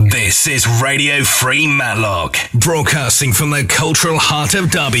This is Radio Free Matlock, broadcasting from the cultural heart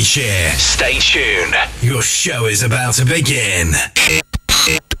of Derbyshire. Stay tuned. Your show is about to begin.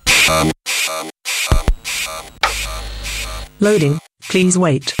 Loading. Please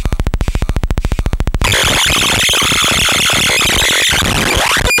wait.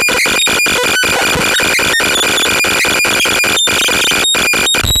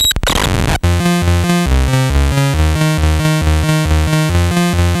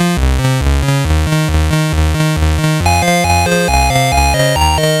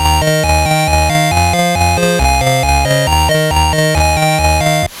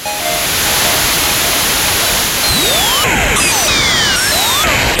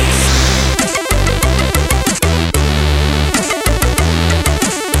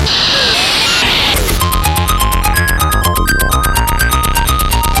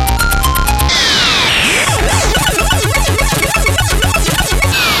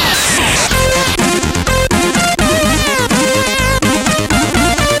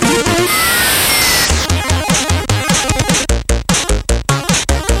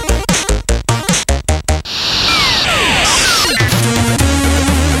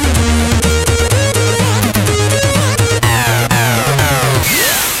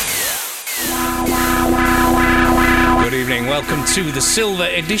 To the silver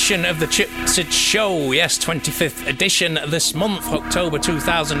edition of the Chip Sid Show. Yes, 25th edition this month, October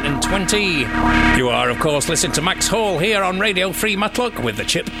 2020. You are, of course, listening to Max Hall here on Radio Free Matlock with the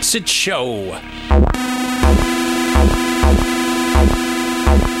Chip Sid Show.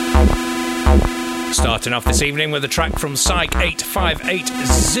 Starting off this evening with a track from Psych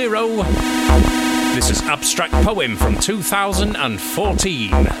 8580. This is Abstract Poem from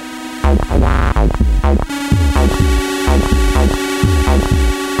 2014.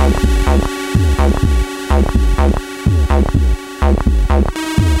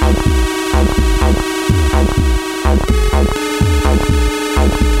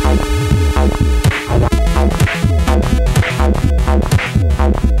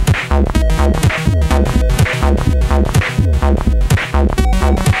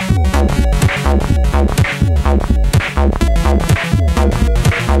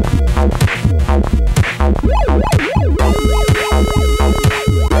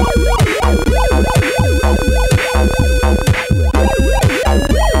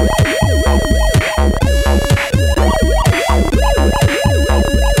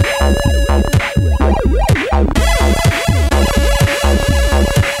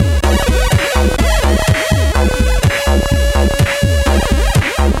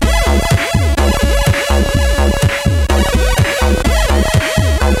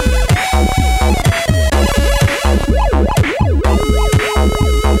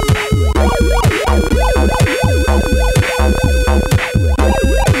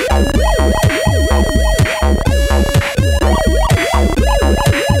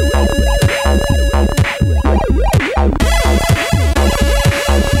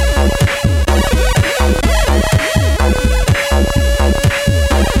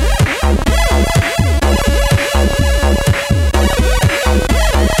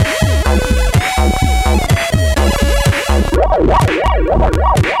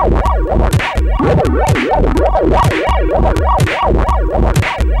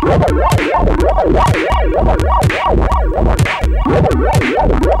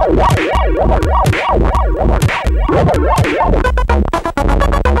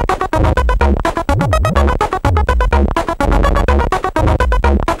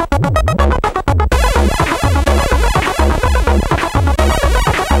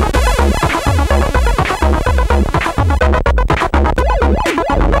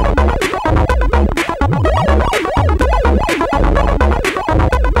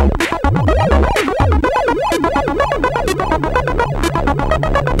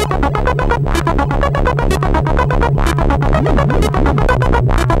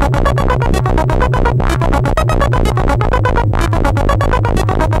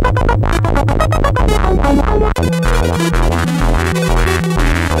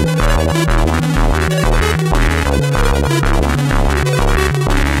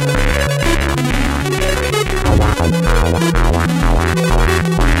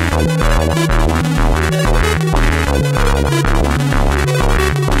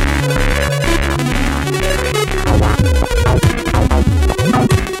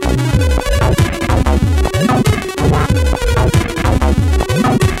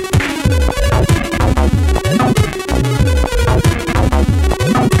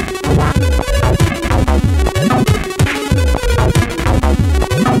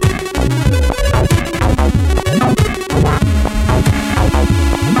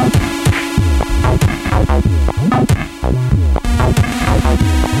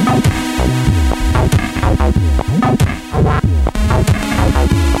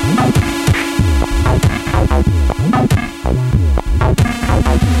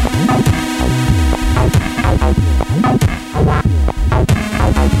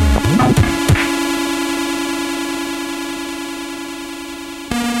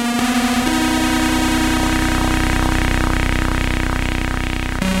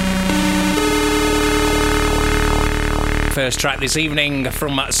 first track this evening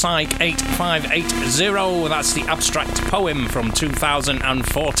from Psych 8580. That's the Abstract Poem from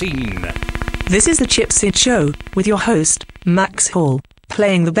 2014. This is the Chip Sid Show, with your host, Max Hall,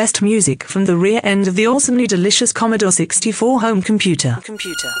 playing the best music from the rear end of the awesomely delicious Commodore 64 home computer.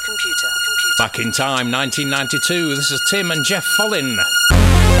 Back in time, 1992, this is Tim and Jeff Follin.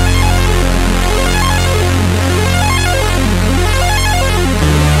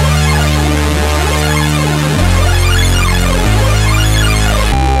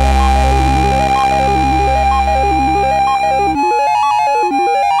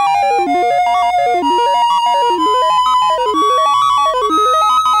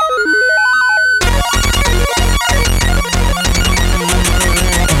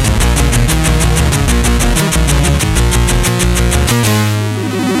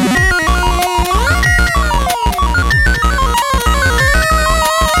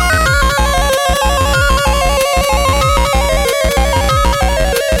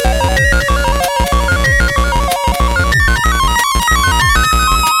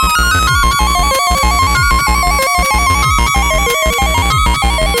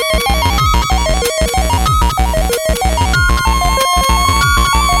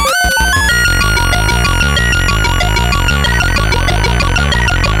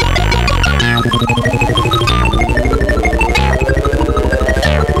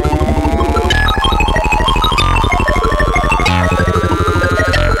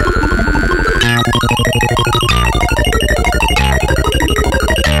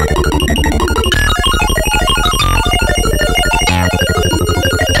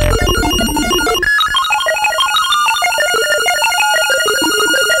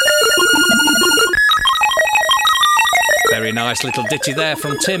 Nice little ditty there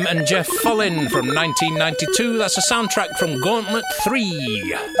from Tim and Jeff Follin from 1992. That's a soundtrack from Gauntlet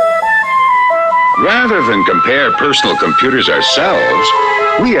 3. Rather than compare personal computers ourselves,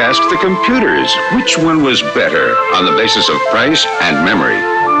 we asked the computers which one was better on the basis of price and memory.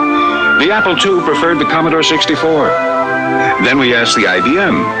 The Apple II preferred the Commodore 64. Then we asked the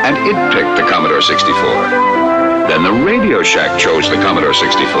IBM, and it picked the Commodore 64. Then the Radio Shack chose the Commodore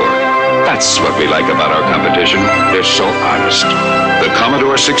 64. That's what we like about our competition. They're so honest. The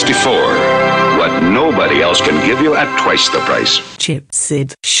Commodore 64. What nobody else can give you at twice the price. Chip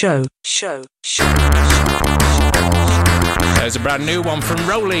Sid Show. There's a brand new one from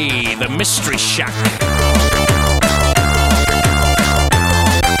Rowley, The Mystery Shack.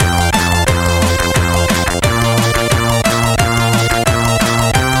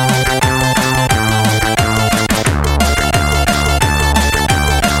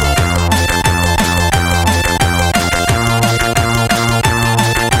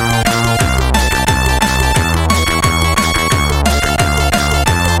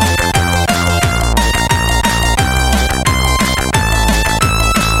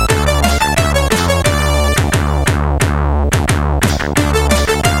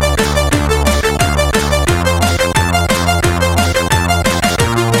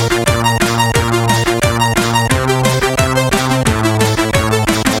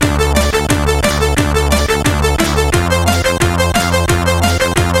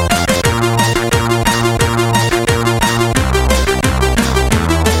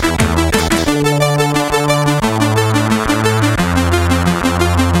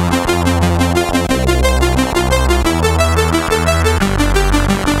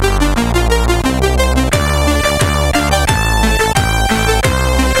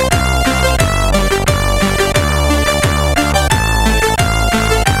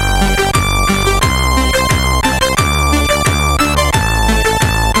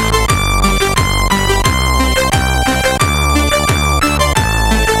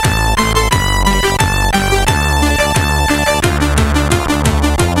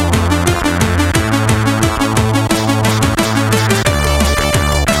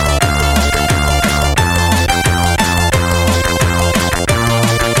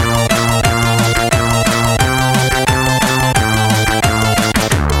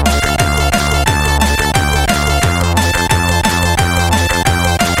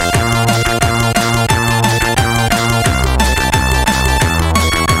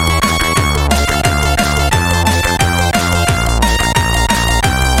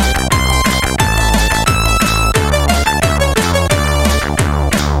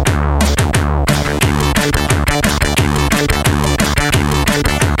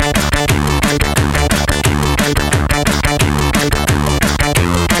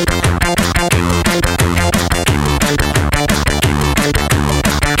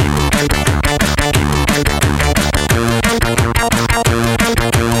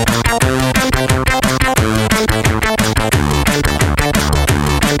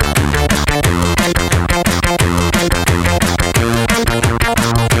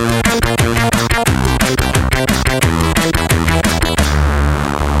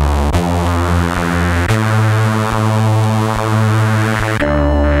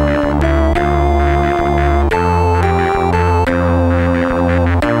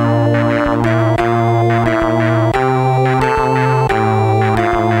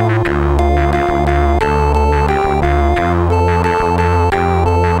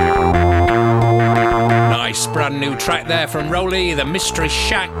 from Rowley, The Mystery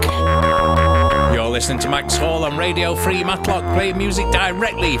Shack. You're listening to Max Hall on Radio Free Matlock, playing music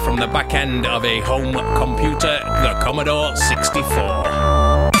directly from the back end of a home computer, the Commodore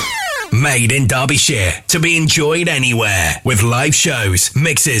 64. Made in Derbyshire, to be enjoyed anywhere, with live shows,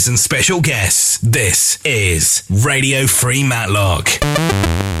 mixes and special guests. This is Radio Free Matlock.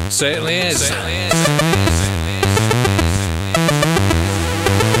 Certainly is.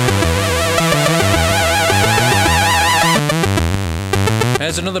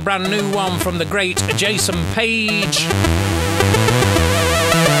 There's another brand new one from the great Jason Page.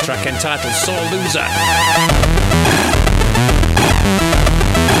 Track entitled Sore Loser.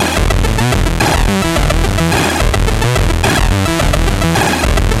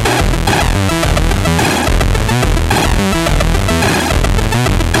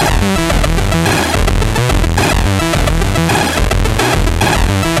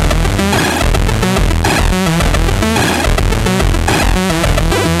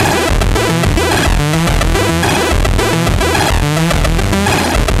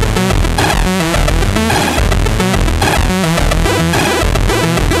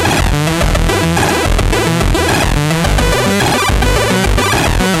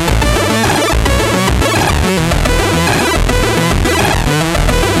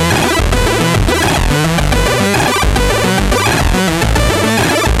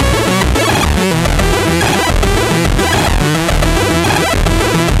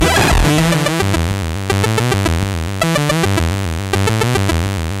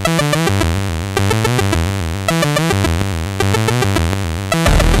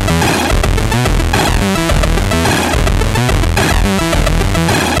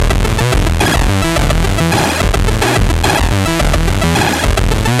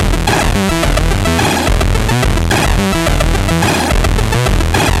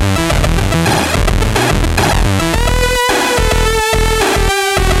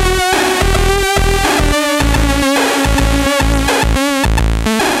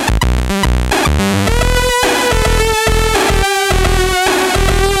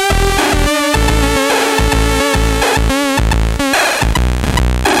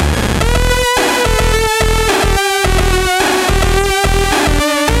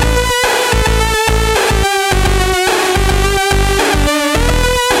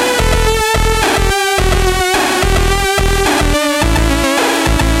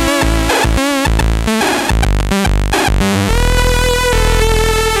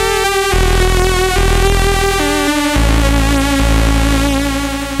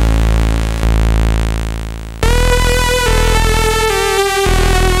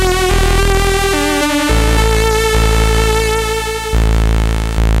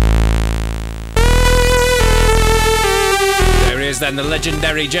 Then the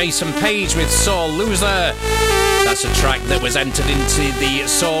legendary Jason Page with Sore Loser. That's a track that was entered into the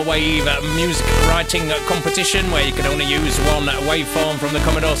Sawwave music writing competition, where you could only use one waveform from the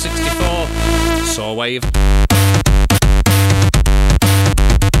Commodore 64. Sawwave.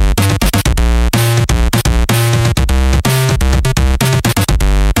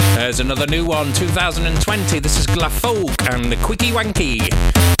 There's another new one, 2020. This is Glafolk and the Quickie Wanky.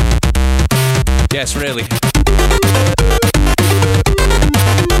 Yes, really.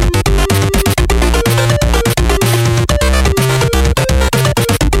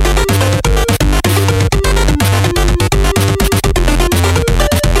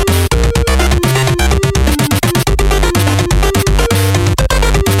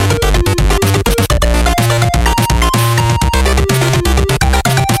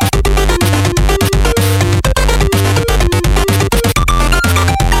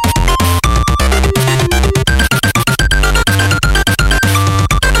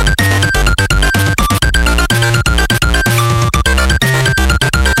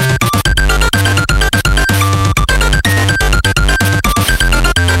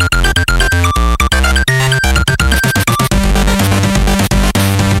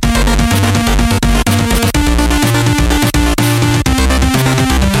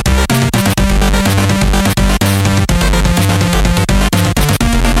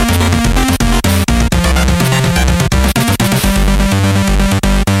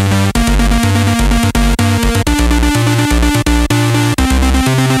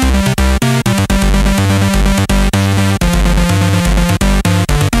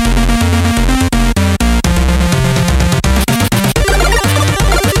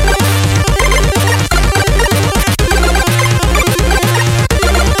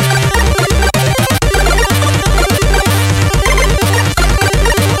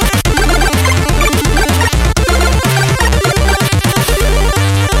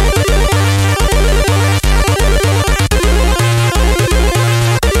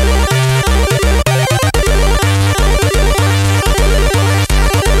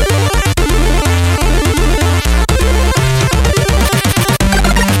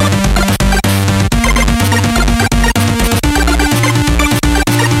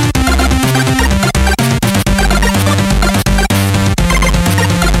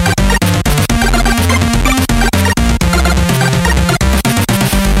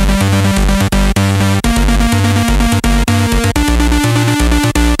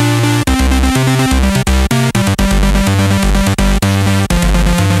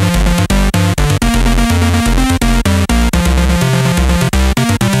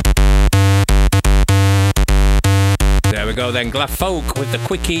 go then. Glaffolk with the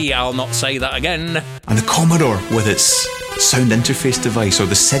Quickie, I'll not say that again. And the Commodore with its sound interface device, or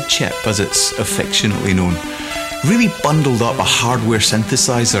the SID chip as it's affectionately known, really bundled up a hardware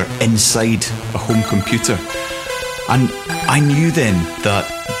synthesizer inside a home computer. And I knew then that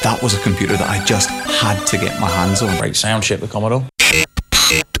that was a computer that I just had to get my hands on. Great sound chip, the Commodore.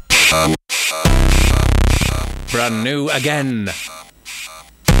 Brand new again.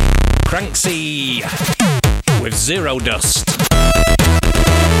 Cranksy with Zero Dust.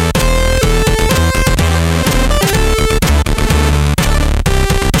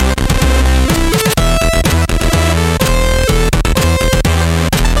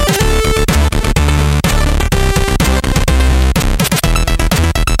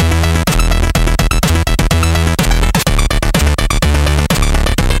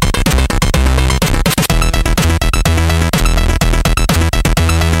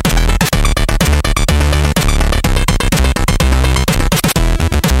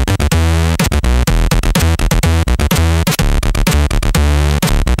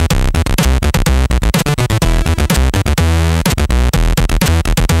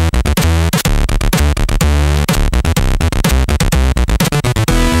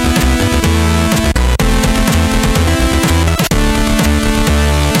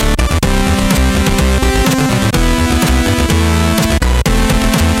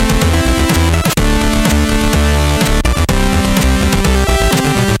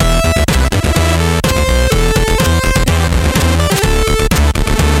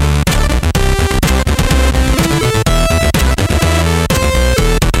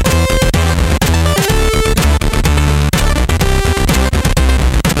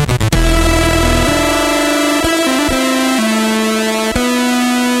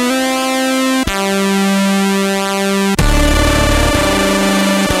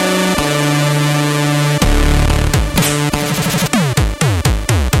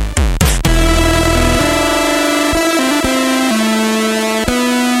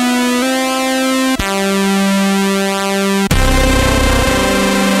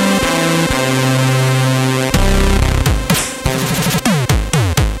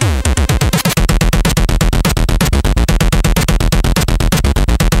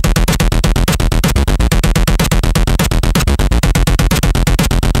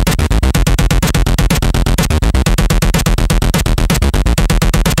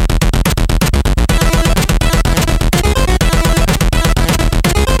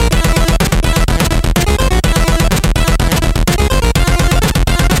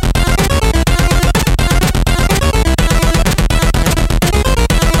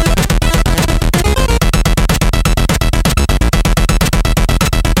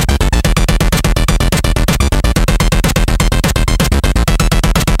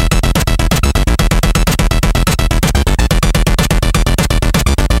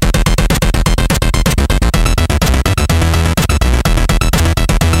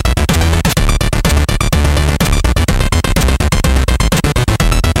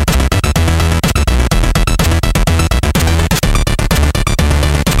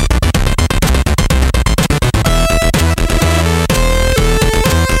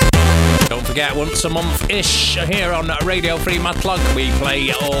 Once a month-ish here on Radio Free Matlock, we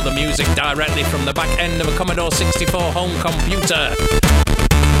play all the music directly from the back end of a Commodore 64 home computer.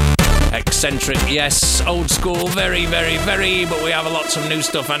 Eccentric, yes, old school, very, very, very, but we have lots of new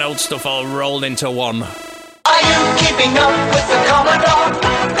stuff and old stuff all rolled into one. Are you keeping up with the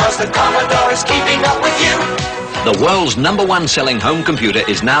Commodore? 'Cause the Commodore is keeping up with you. The world's #1 selling home computer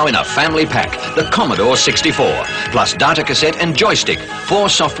is now in a family pack, the Commodore 64, plus data cassette and joystick, 4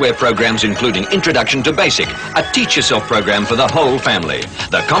 software programs including Introduction to Basic, a teach yourself program for the whole family.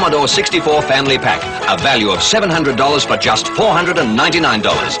 The Commodore 64 Family Pack, a value of $700 for just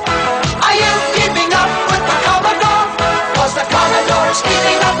 $499. Are you keeping up with the Commodore? 'Cause the Commodore is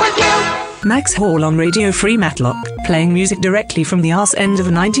keeping up with you. Max Hall on Radio Free Matlock, playing music directly from the arse end of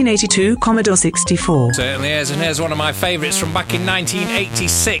a 1982 Commodore 64. Certainly is, and here's one of my favourites from back in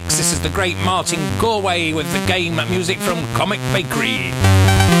 1986. This is the great Martin Galway with the game music from Comic Bakery.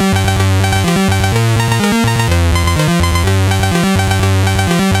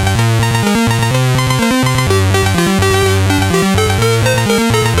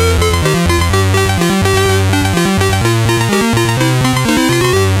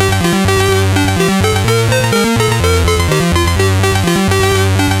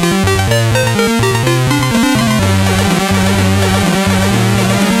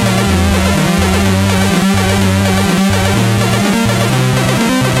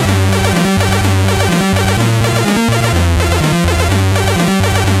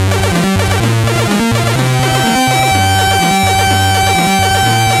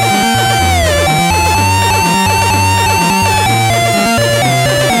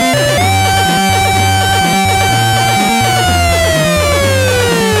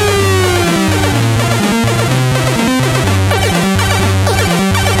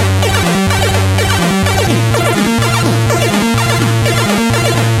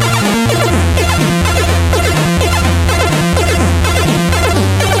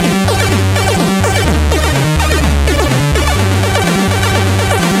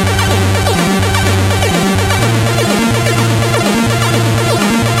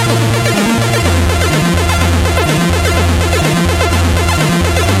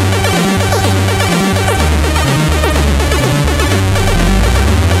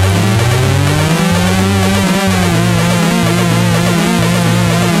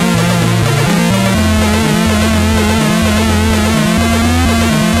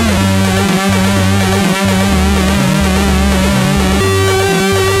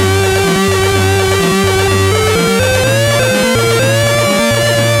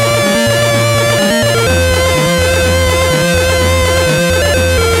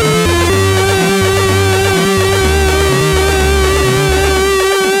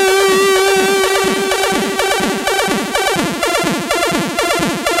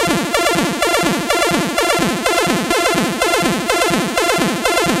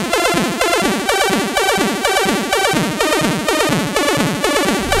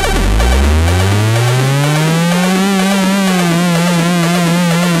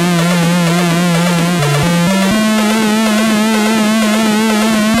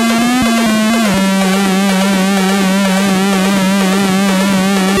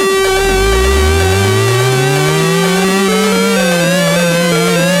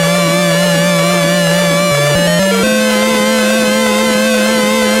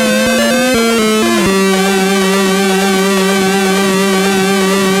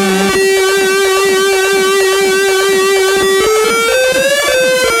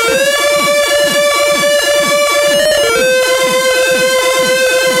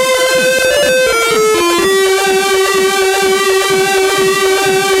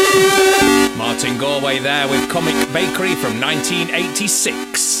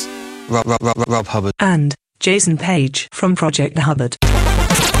 1986. Rob Hubbard. And Jason Page from Project Hubbard.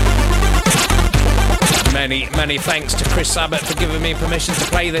 Many, many thanks to Chris Abbott for giving me permission to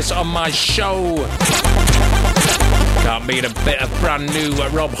play this on my show. Can't beat a bit of brand new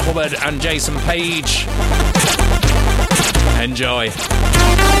Rob Hubbard and Jason Page. Enjoy.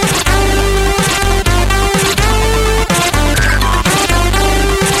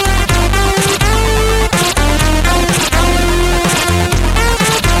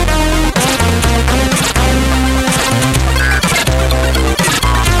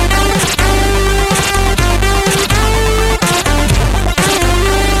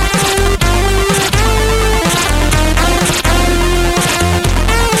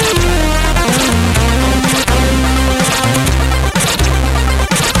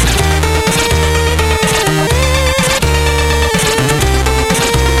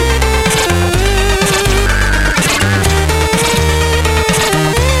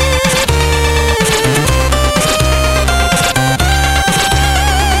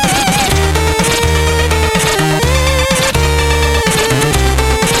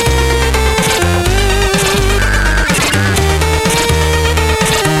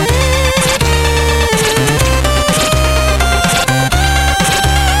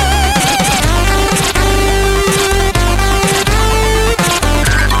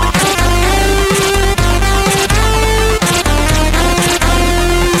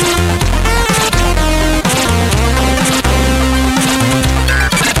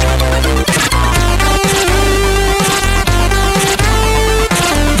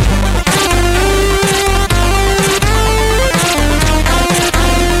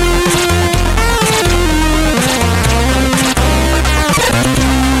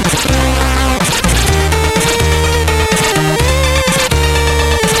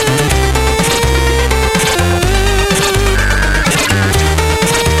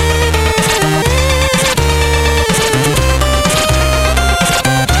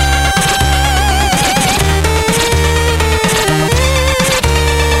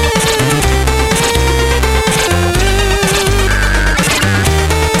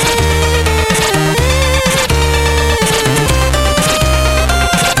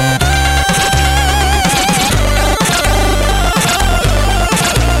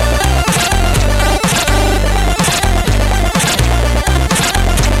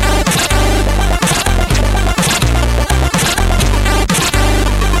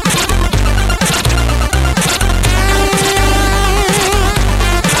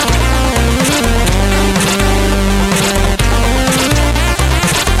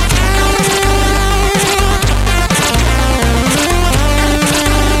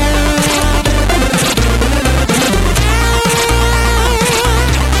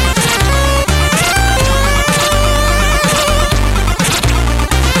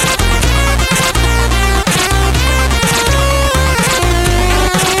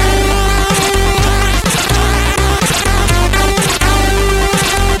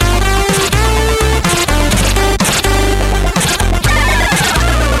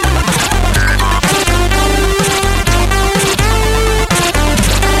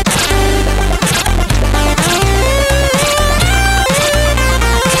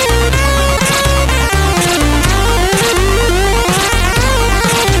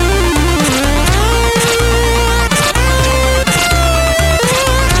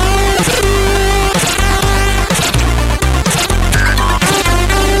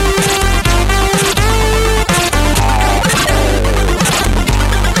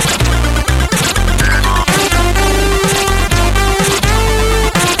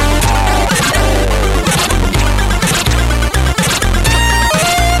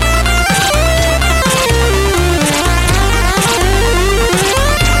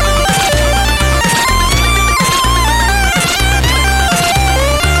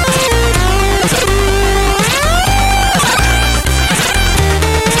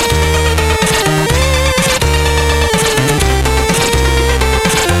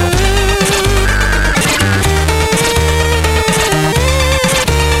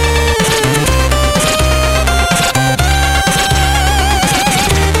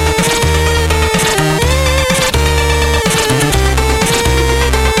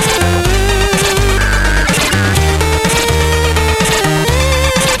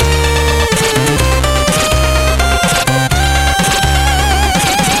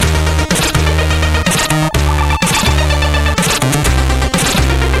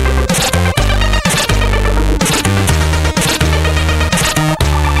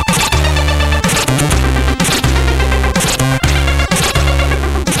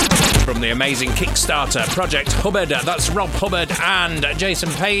 Kickstarter Project Hubbard. That's Rob Hubbard and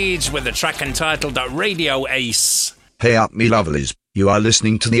Jason Page with the track entitled Radio Ace. Hey up me lovelies, you are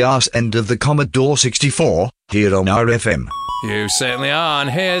listening to the arse end of the Commodore 64 here on RFM. You certainly are,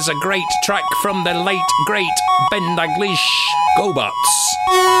 and here's a great track from the late great Ben Daglish, GoBots.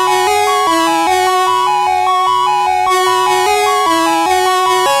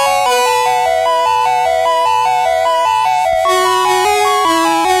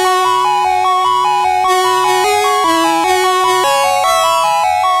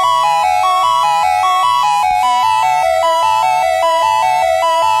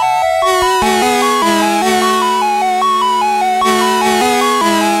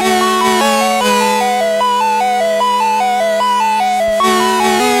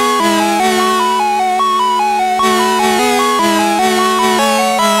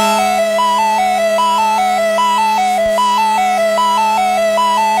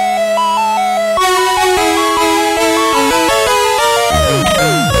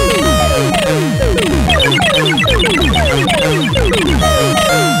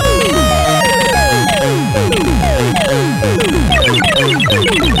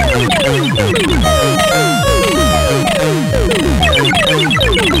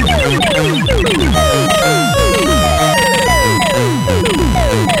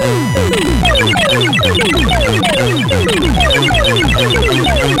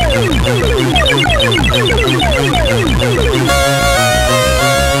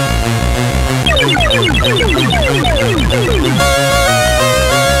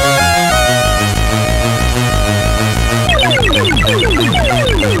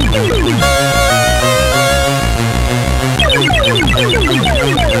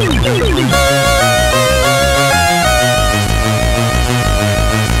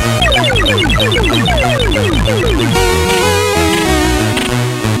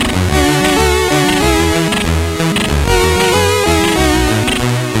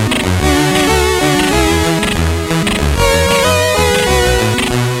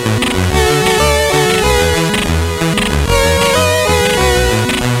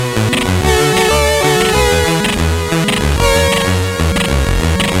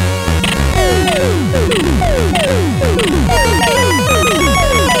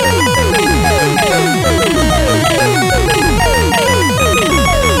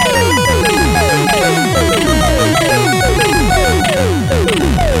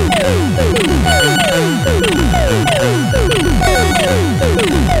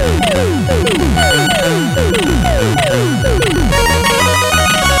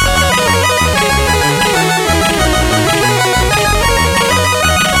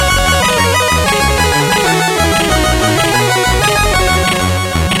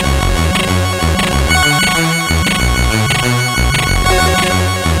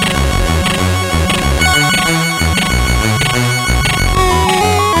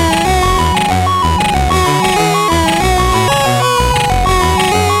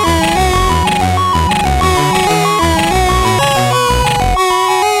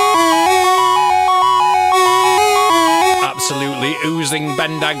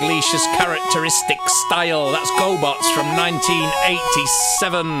 Characteristic style. That's GoBots from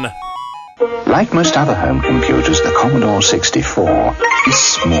 1987. Like most other home computers, the Commodore 64 is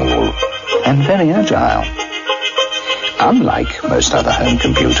small and very agile. Unlike most other home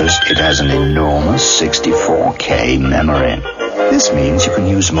computers, it has an enormous 64K memory. This means you can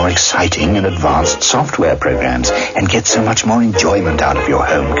use more exciting and advanced software programs and get so much more enjoyment out of your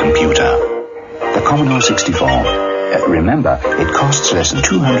home computer. The Commodore 64. Remember, it costs less than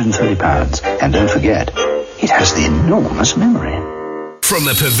 £230, and don't forget, it has the enormous memory. From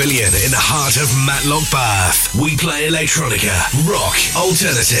the pavilion in the heart of Matlock Bath, we play electronica, rock,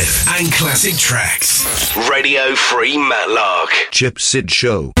 alternative, and classic tracks. Radio Free Matlock. Chip Sid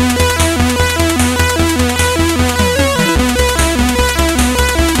Show.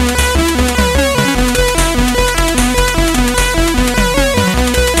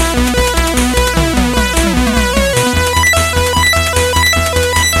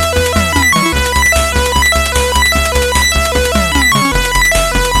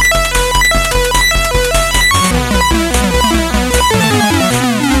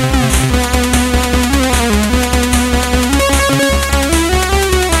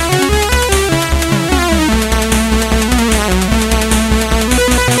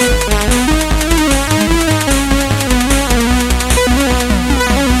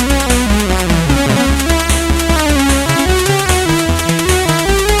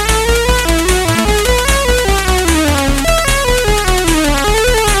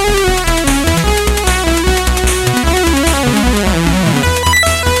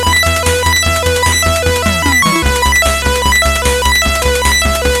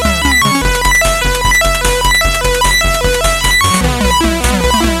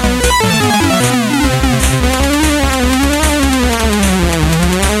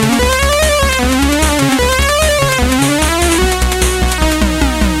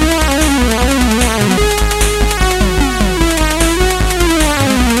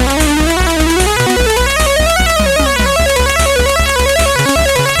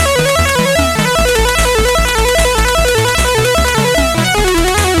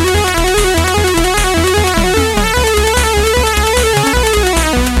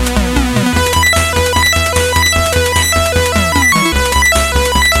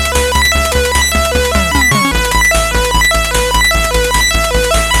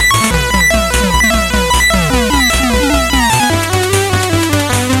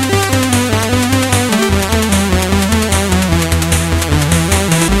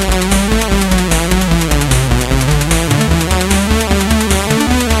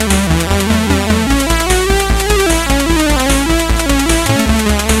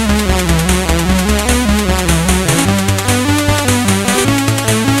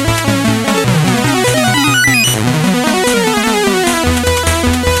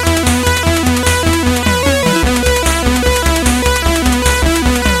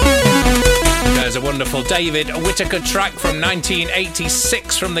 David Whittaker track from 1986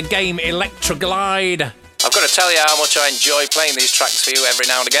 from the game Electroglide. I've got to tell you how much I enjoy playing these tracks for you every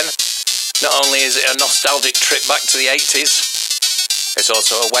now and again. Not only is it a nostalgic trip back to the 80s, it's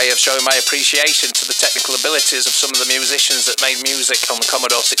also a way of showing my appreciation to the technical abilities of some of the musicians that made music on the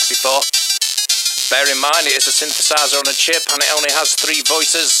Commodore 64. Bear in mind it is a synthesizer on a chip and it only has 3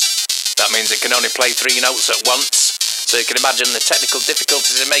 voices. That means it can only play 3 notes at once, so you can imagine the technical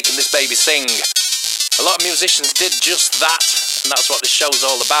difficulties in making this baby sing. A lot of musicians did just that, and that's what this show's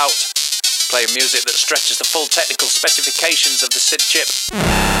all about. Playing music that stretches the full technical specifications of the SID chip.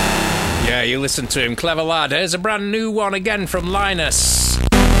 Yeah, you listen to him, clever lad. Here's a brand new one again from Linus.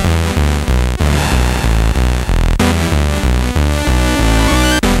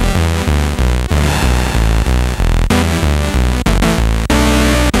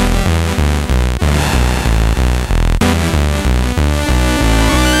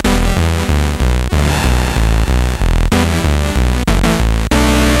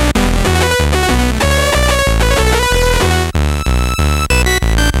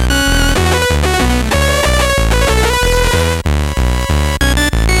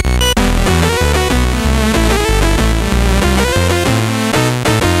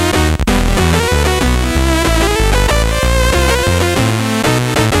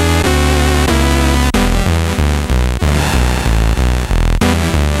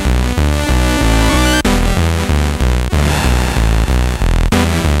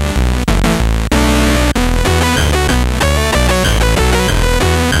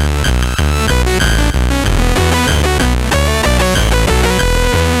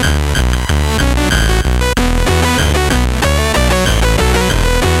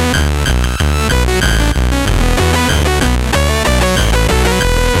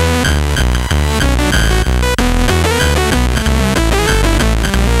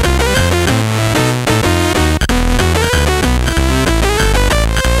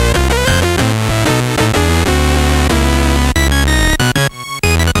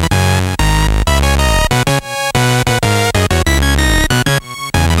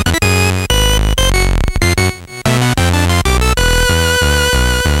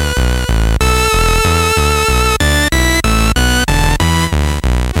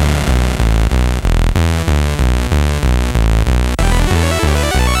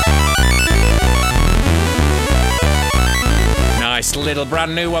 Little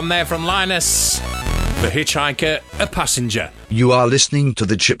brand new one there from Linus. The Hitchhiker, a Passenger. You are listening to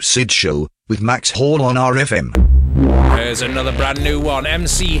the Chip Sid Show with Max Hall on RFM. There's another brand new one,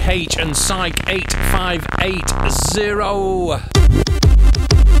 MCH and Psych 8580.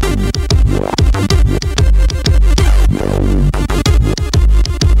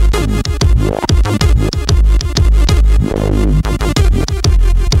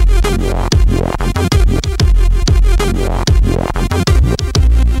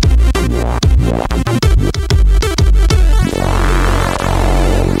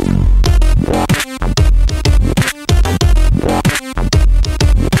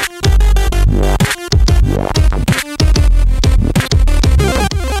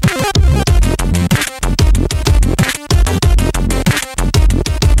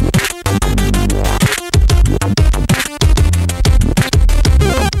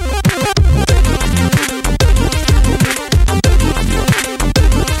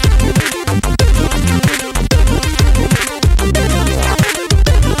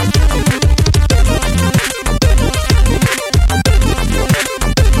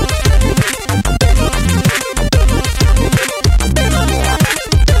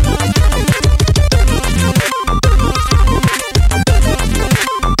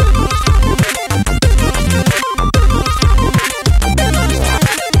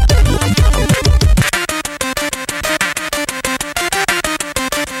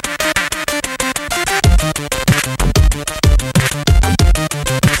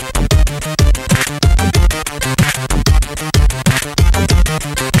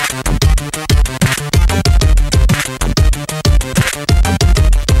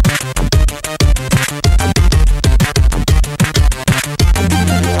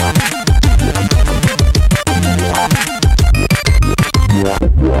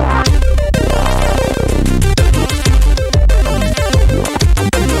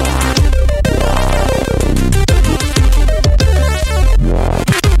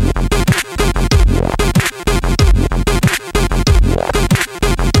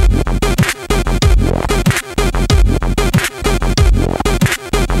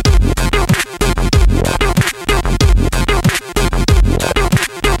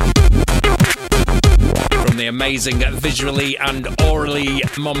 amazing visually and orally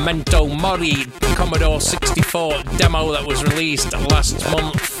Memento Mori Commodore 64 demo that was released last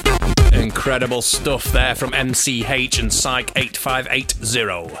month. Incredible stuff there from MCH and Psych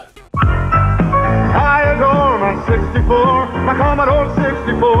 8580. I adore my 64, my Commodore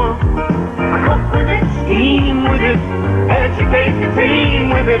 64. I cook with it, steam with it, educate the team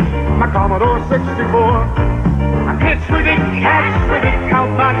with it, my Commodore 64. I pitch with it, catch with it,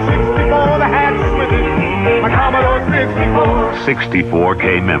 count my 64, the hats with it, my Commodore 64.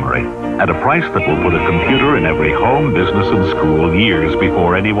 64K memory, at a price that will put a computer in every home, business, and school years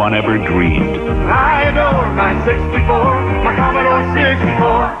before anyone ever dreamed. I adore my 64, my Commodore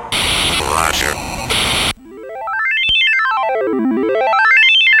 64. Roger.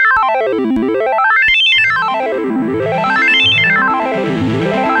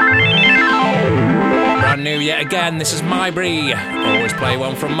 Brand new yet again, this is Mybury. Always play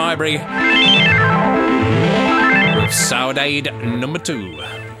one from Mybury. With Sourdaid number 2.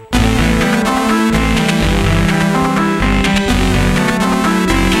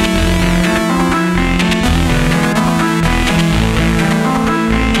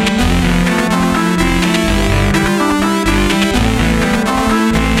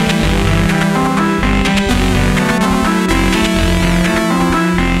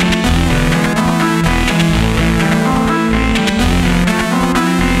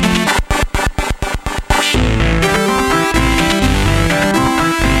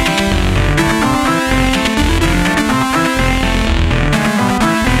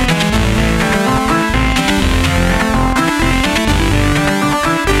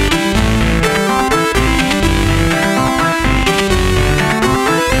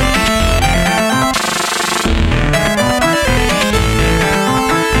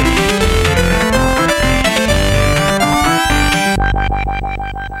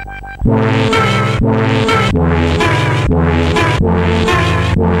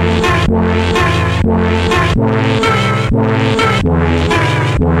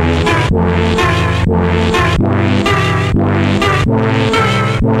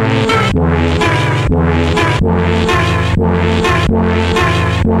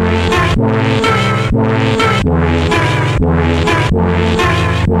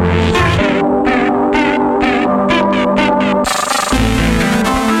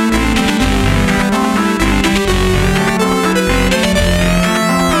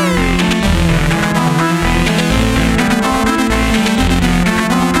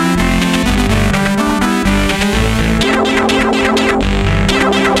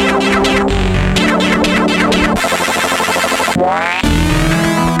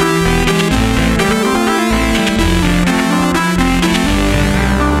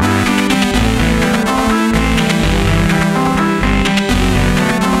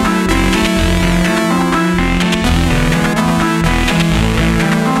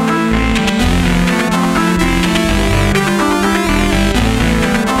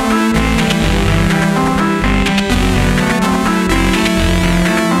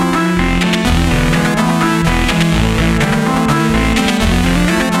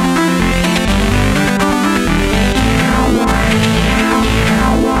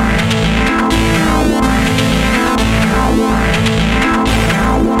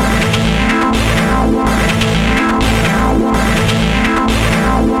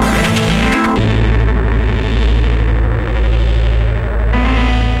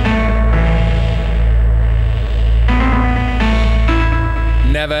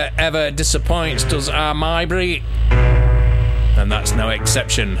 Disappoints, does our Mybury, and that's no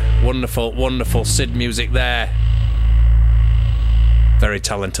exception. Wonderful, wonderful Sid music there. Very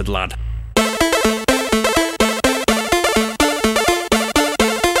talented lad.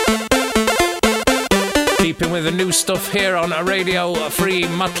 Keeping with the new stuff here on a Radio Free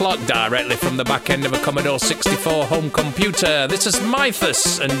Matlock, directly from the back end of a Commodore 64 home computer. This is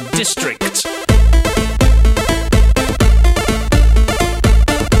Mythos and District.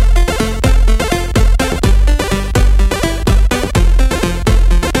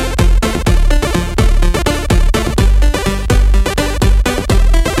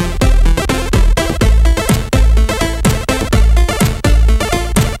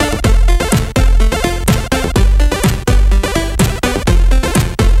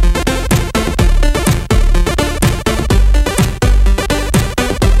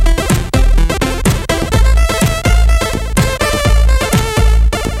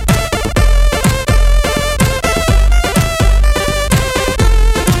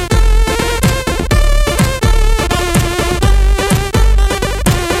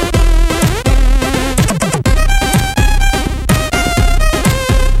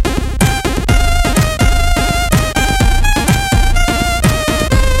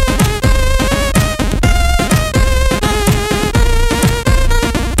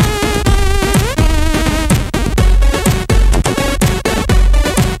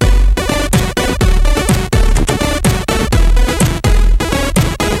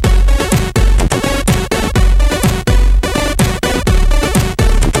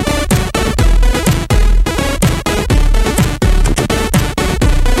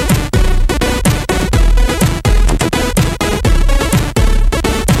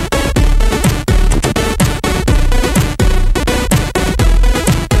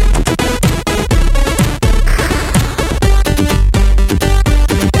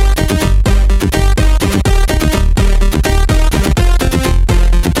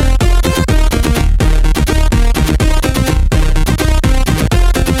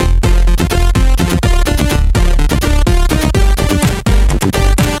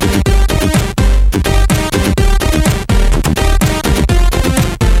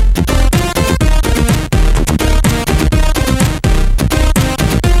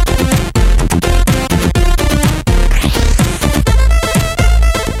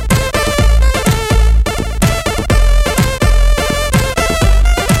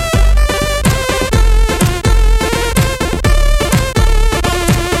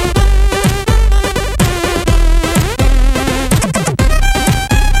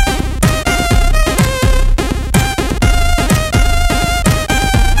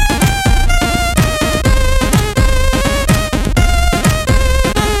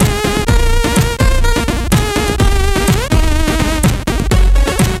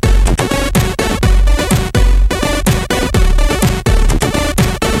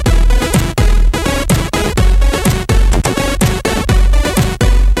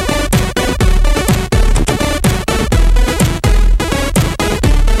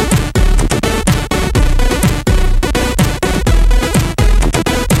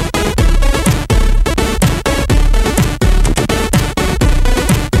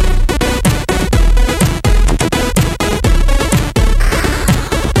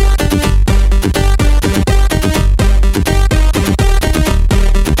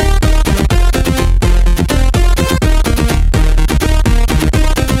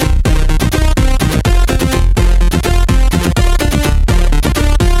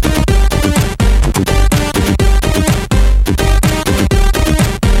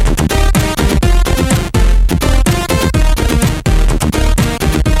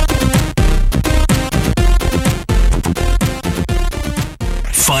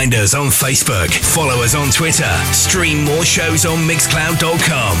 Find us on Facebook, follow us on Twitter, stream more shows on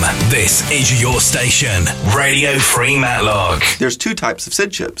Mixcloud.com. This is your station, Radio Free Matlock. There's two types of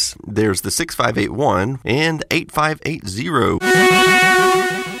SID chips. There's the 6581 and 8580.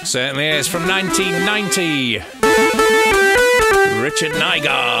 Certainly is, from 1990. Richard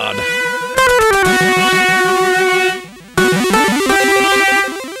Nygaard.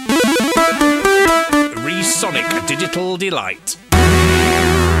 Resonic Digital Delight.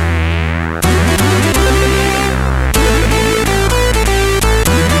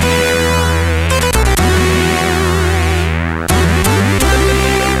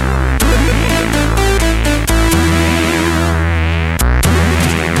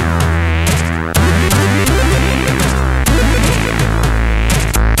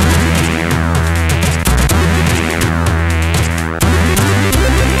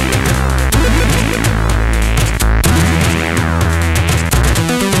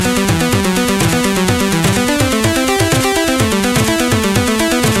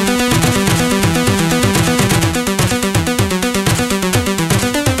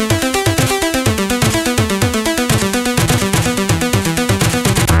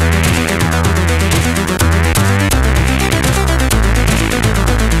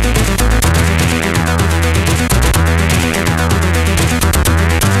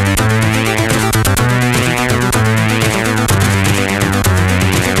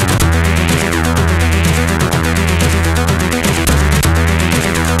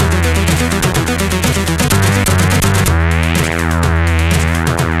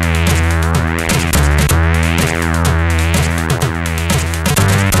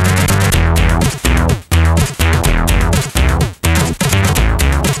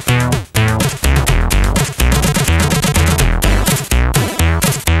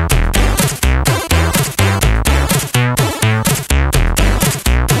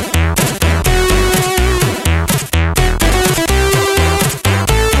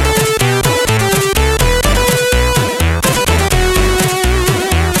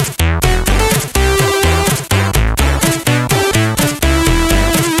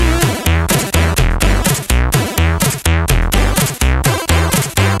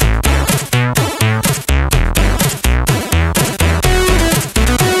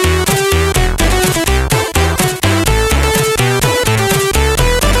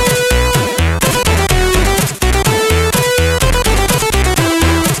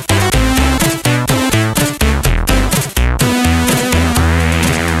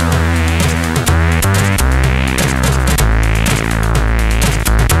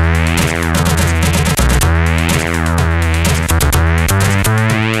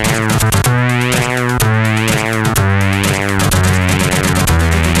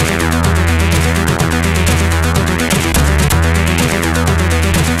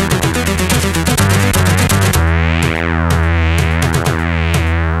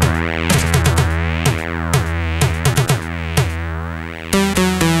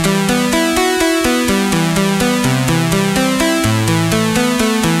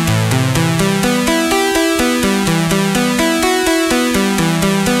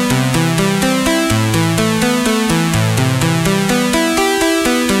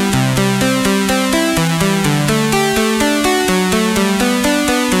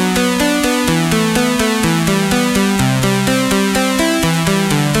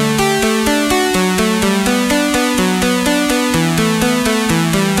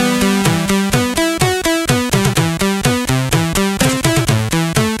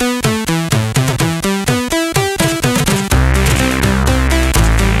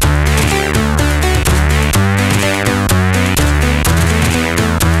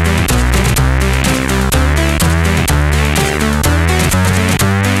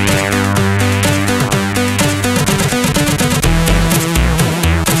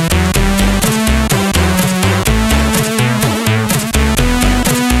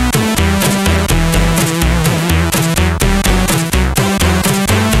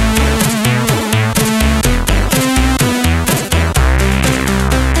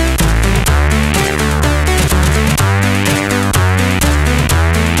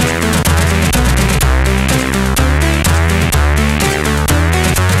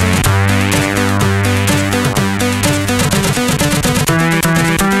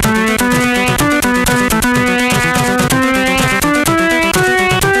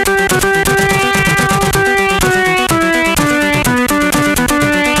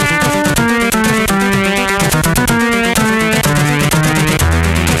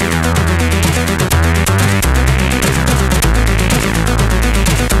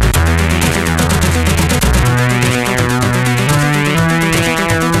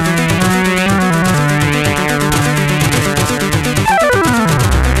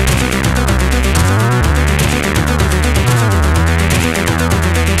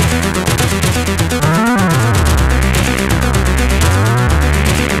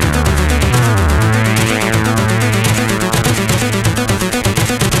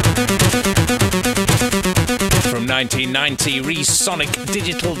 1990 Resonic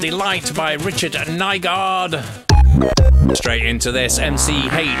Digital Delight by Richard Nygaard. Straight into this,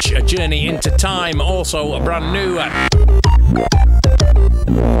 MCH, A Journey into Time, also brand new.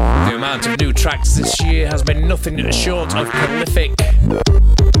 The amount of new tracks this year has been nothing short of prolific,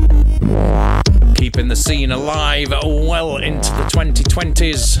 keeping the scene alive well into the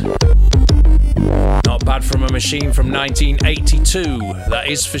 2020s. Not bad from a machine from 1982, that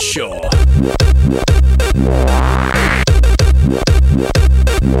is for sure.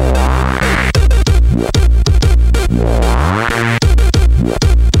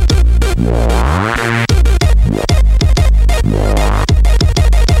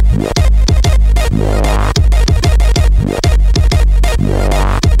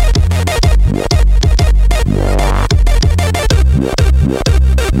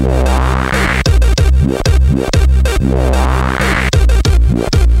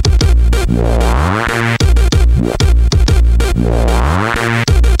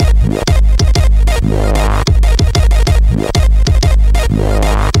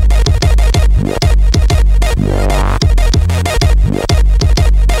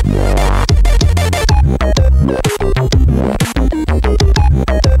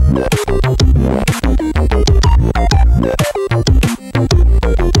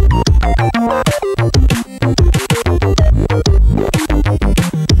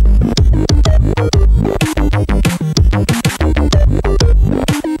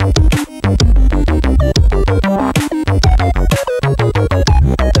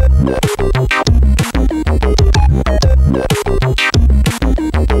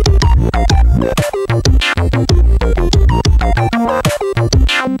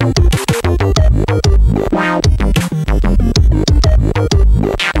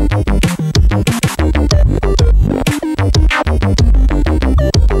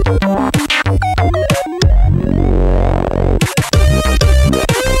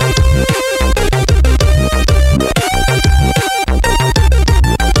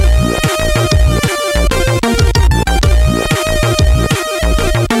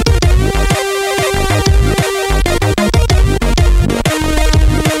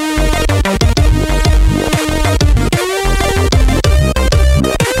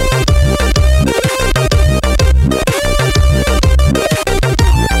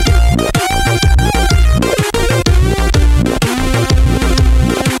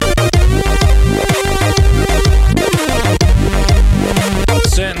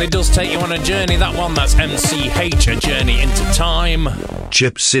 Take you on a journey, that one, that's MCH, A Journey into Time.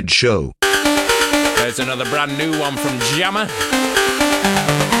 Chip Sid Show. There's another brand new one from Jammer.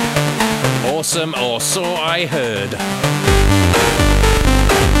 Awesome, or so I heard.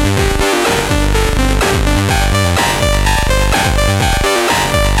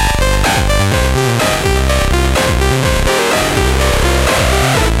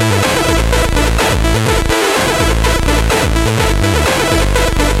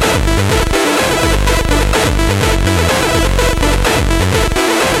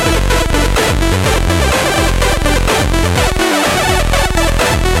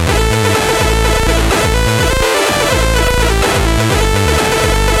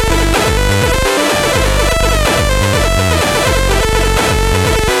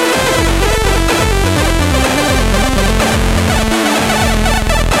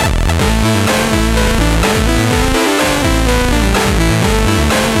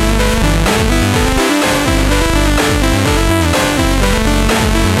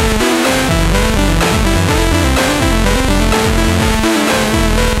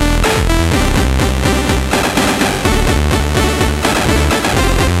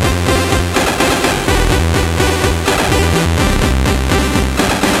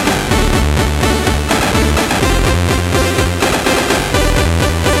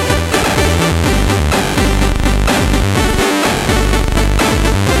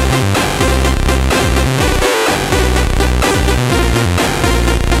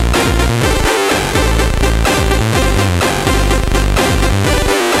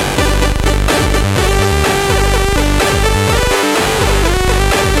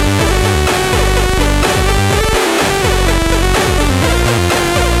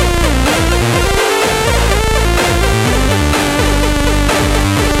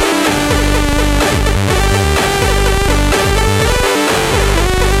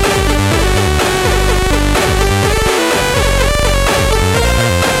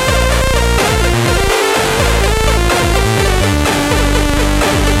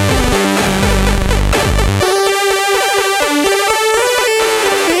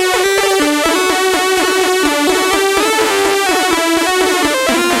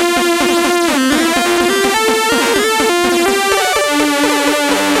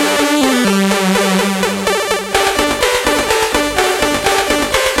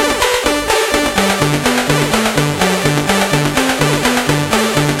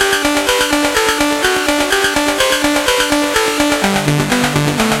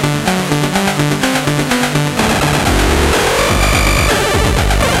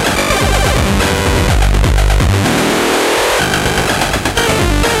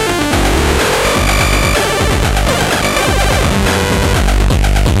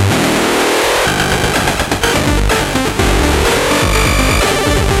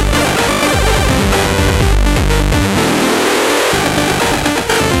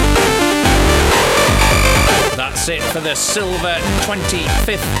 that's it for the Silver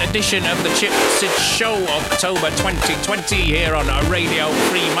 25th edition of the Chip Sid Show, October 2020, here on Radio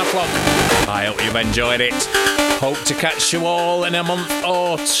Free Matlock. I hope you've enjoyed it. Hope to catch you all in a month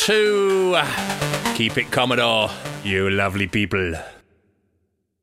or two. Keep it Commodore, you lovely people.